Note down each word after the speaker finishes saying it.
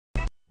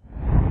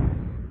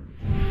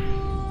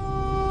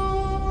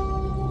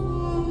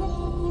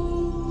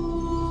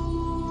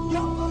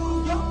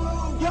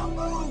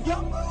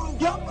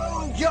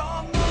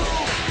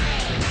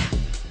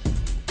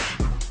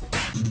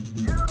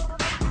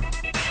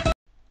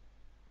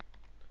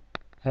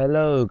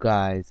Hello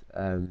guys,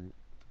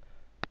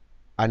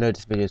 I know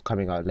this video is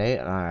coming out late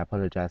and I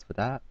apologize for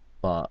that,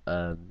 but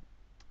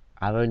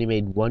I've only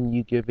made one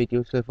Yu-Gi-Oh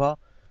video so far,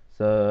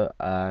 so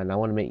and I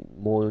want to make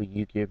more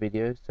Yu-Gi-Oh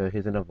videos, so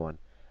here's another one.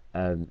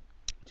 Um,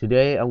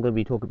 Today I'm going to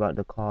be talking about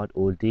the card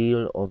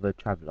Ordeal of a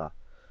Traveler.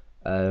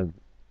 Um,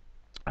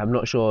 I'm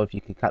not sure if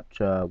you can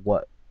capture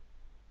what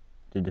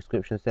the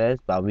description says,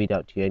 but I'll read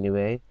out to you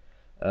anyway.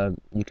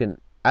 You can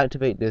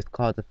activate this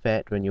card's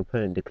effect when your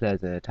opponent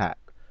declares an attack.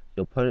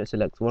 Your opponent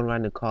selects one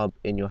random card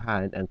in your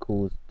hand and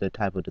calls the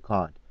type of the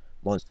card,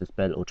 monster,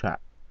 spell, or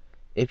trap.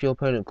 If your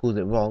opponent calls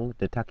it wrong,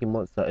 the attacking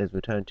monster is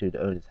returned to the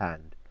owner's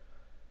hand.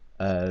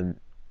 Um,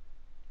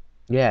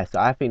 yeah, so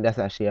I think that's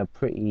actually a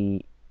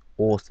pretty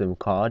awesome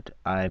card.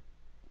 I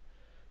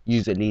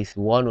use at least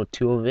one or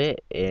two of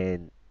it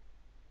in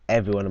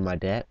every one of my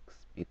decks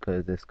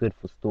because it's good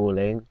for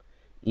stalling.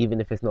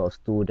 Even if it's not a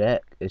stall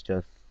deck, it's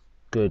just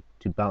good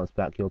to bounce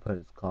back your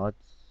opponent's cards.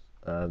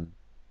 Um,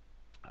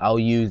 I'll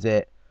use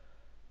it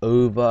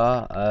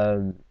over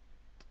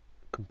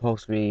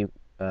compulsory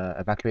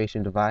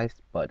evacuation device,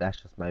 but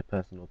that's just my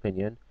personal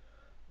opinion.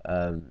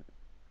 Um,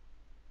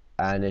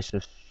 and it's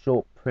a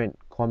short print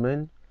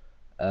common.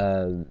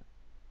 Um,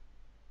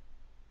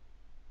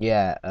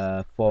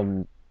 yeah,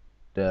 from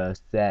the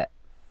set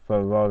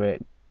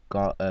Heroic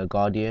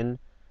Guardian.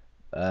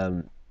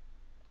 Um,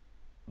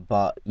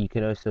 but you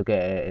can also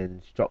get it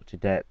in structure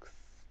decks,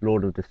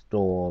 Lord of the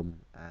Storm,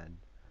 and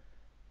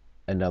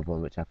another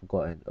one which I've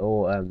forgotten.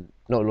 Or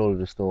not Lord of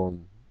the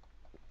Storm,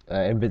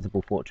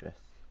 Invisible Fortress,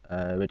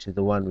 which is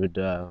the one with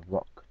the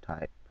rock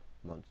type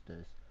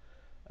monsters.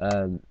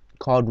 Um,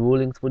 Card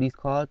rulings for these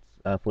cards,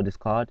 for this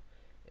card,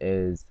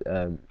 is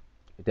the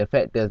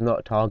effect does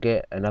not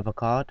target another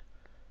card.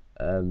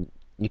 Um,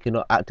 you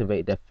cannot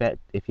activate the effect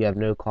if you have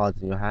no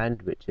cards in your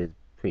hand, which is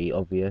pretty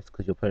obvious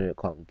because your opponent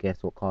can't guess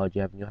what card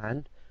you have in your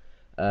hand.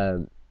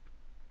 Um,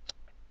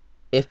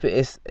 if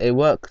it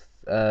works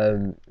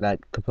like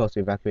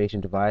compulsory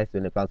evacuation device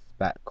when it bounces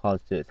back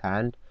cards to its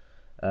hand.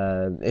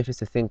 If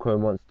it's a synchro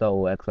monster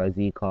or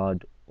XYZ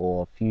card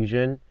or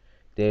fusion,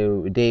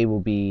 they will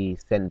be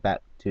sent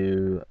back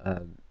to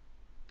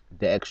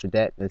the extra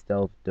deck instead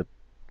of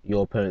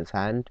your opponent's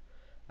hand,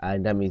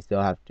 and that means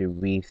they'll have to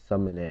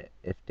re-summon it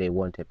if they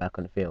want it back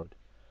on the field,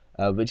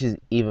 which is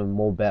even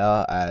more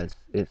better as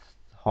it's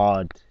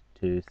hard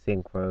to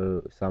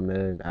synchro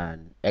summon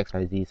and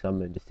XYZ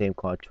summon the same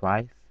card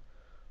twice,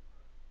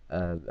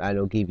 and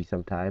it'll give you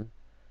some time.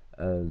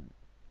 Um,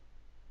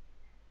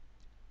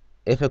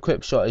 if a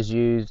equip shot is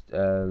used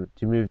to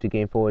move the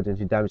game forward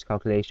into damage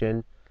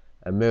calculation,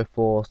 a Mirror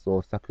Force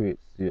or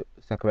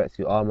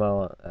Sakuretsu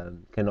armor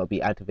cannot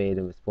be activated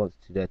in response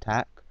to the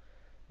attack,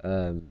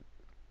 um,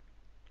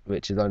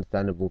 which is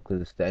understandable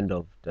because it's the end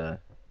of uh,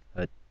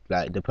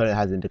 like the opponent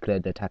hasn't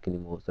declared the attack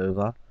anymore. It's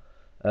over.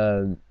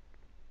 Um,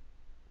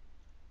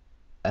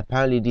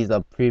 Apparently, these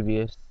are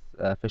previous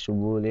official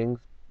rulings.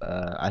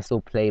 I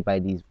still play by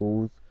these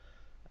rules.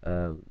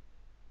 Um,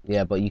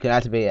 Yeah, but you can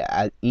activate it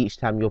at each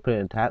time your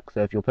opponent attacks.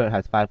 So if your opponent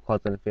has 5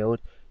 cards on the field,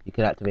 you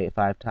can activate it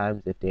 5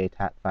 times if they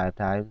attack 5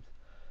 times.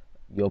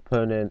 Your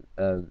opponent,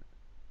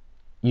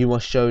 you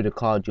must show the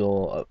card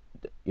your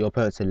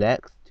opponent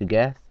selects to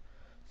guess.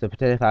 So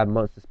pretend if I have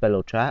monster, spell,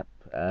 or trap,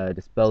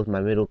 the spell's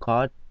my middle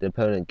card. The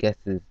opponent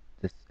guesses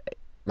this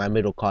my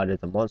middle card is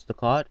a monster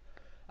card.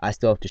 I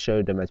still have to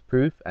show them as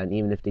proof, and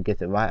even if they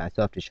get it right, I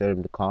still have to show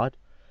them the card.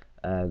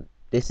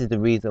 This is the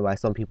reason why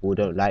some people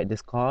don't like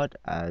this card,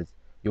 as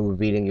you're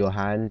revealing your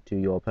hand to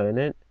your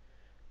opponent,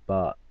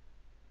 but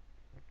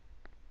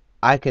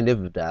I can live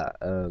with that.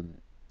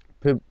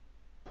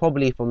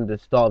 Probably from the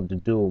start of the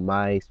duel,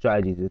 my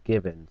strategies are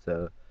given,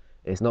 so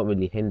it's not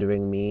really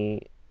hindering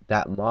me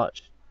that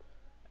much.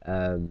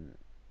 Um,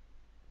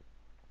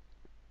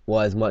 well,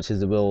 as much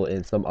as it will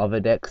in some other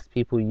decks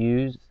people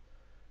use,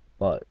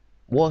 but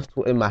what's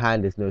in my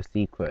hand is no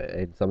secret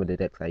in some of the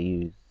decks I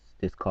use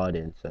this card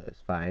in, so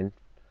it's fine.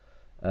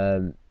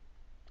 Um,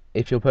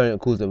 if your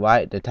opponent calls it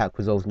right, the attack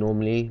resolves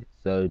normally,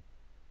 so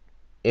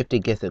if they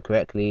guess it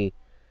correctly,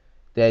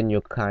 then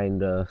you're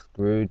kind of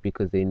screwed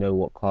because they know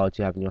what cards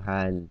you have in your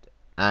hand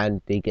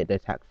and they get the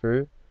attack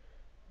through.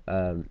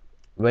 Um,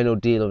 when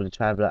Ordeal of the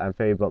Traveler and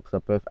Fairy Box are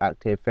both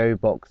active, Fairy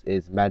Box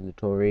is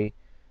mandatory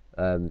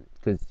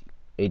because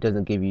it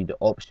doesn't give you the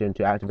option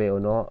to activate or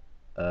not.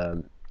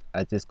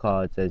 As this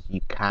card says,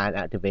 you can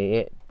activate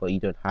it, but you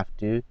don't have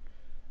to.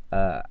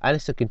 And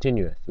it's a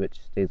continuous, which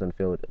stays on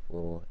field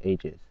for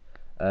ages.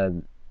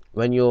 Um,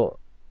 when you're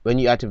when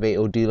you activate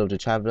Ordeal of the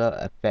Traveler,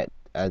 effect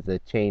as a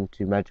chain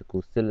to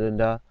magical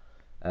cylinder.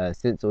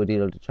 Since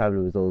Ordeal of the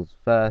Traveler resolves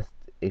first,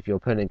 if your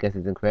opponent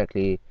guesses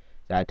incorrectly,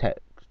 the attack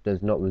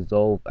does not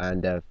resolve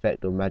and the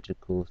effect of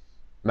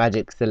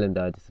magic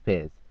cylinder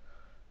disappears.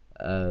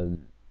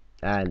 Um,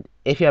 and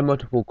if you have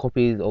multiple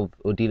copies of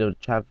Ordeal of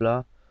the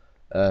Traveler,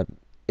 um,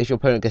 if your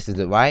opponent guesses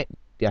it right,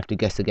 you have to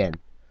guess again.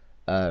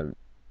 Um,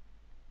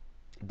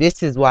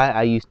 this is why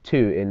I use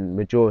 2 in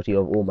majority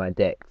of all my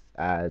decks,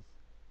 as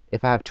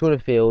if I have 2 on the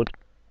field,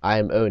 I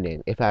am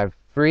owning. If I have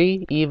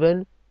 3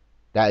 even,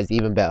 That is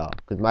even better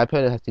because my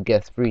opponent has to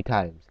guess 3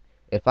 times.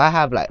 If I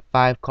have like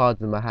 5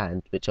 cards in my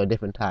hand, which are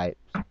different types,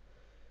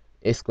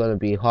 it's gonna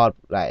be hard.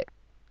 Like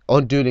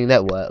on Dueling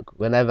Network,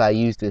 whenever I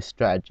use this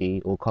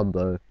strategy or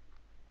combo,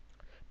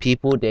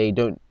 people they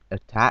don't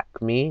attack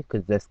me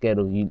because they're scared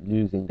of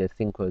losing their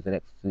synchros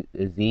and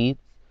Z's,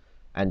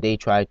 and they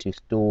try to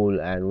stall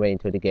and wait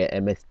until they get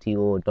MST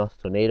or Dust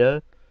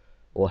Tornado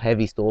or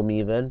Heavy Storm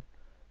even.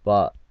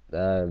 But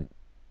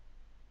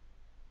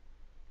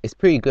it's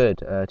pretty good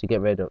to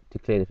get rid of to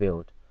clear the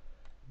field.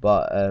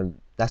 But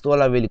that's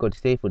all I really got to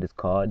say for this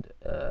card.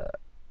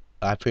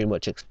 I pretty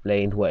much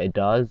explained what it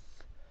does.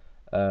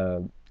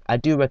 I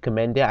do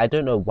recommend it. I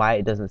don't know why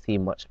it doesn't see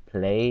much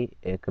play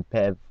in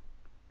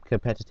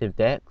competitive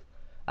decks.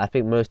 I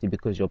think mostly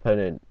because your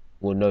opponent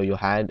will know your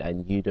hand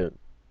and you don't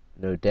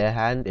know their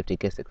hand if they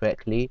guess it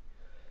correctly.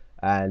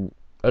 And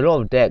a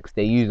lot of decks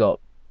they use up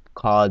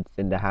cards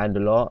in the hand a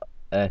lot,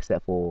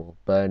 except for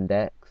burn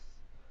decks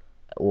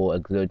or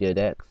Exodia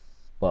decks,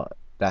 but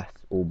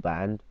that's all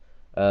banned.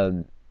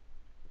 Um,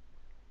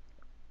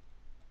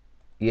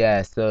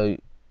 yeah, so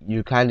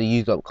you kind of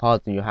use up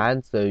cards in your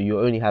hand, so you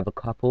only have a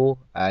couple,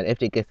 and if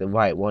they guess it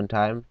right 1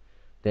 time,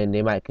 then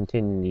they might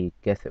continually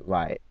guess it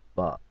right.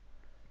 But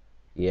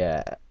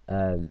yeah,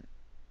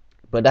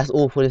 but that's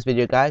all for this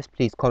video, guys.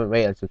 Please comment,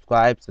 rate, and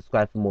subscribe.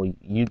 Subscribe for more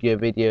Yu-Gi-Oh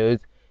videos.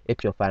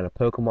 If you're a fan of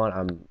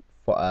Pokemon,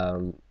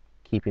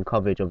 keeping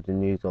coverage of the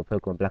news of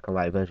Pokemon Black and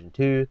White version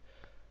 2.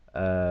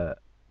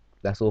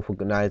 That's all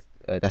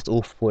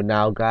for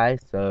now, guys.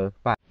 So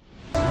bye.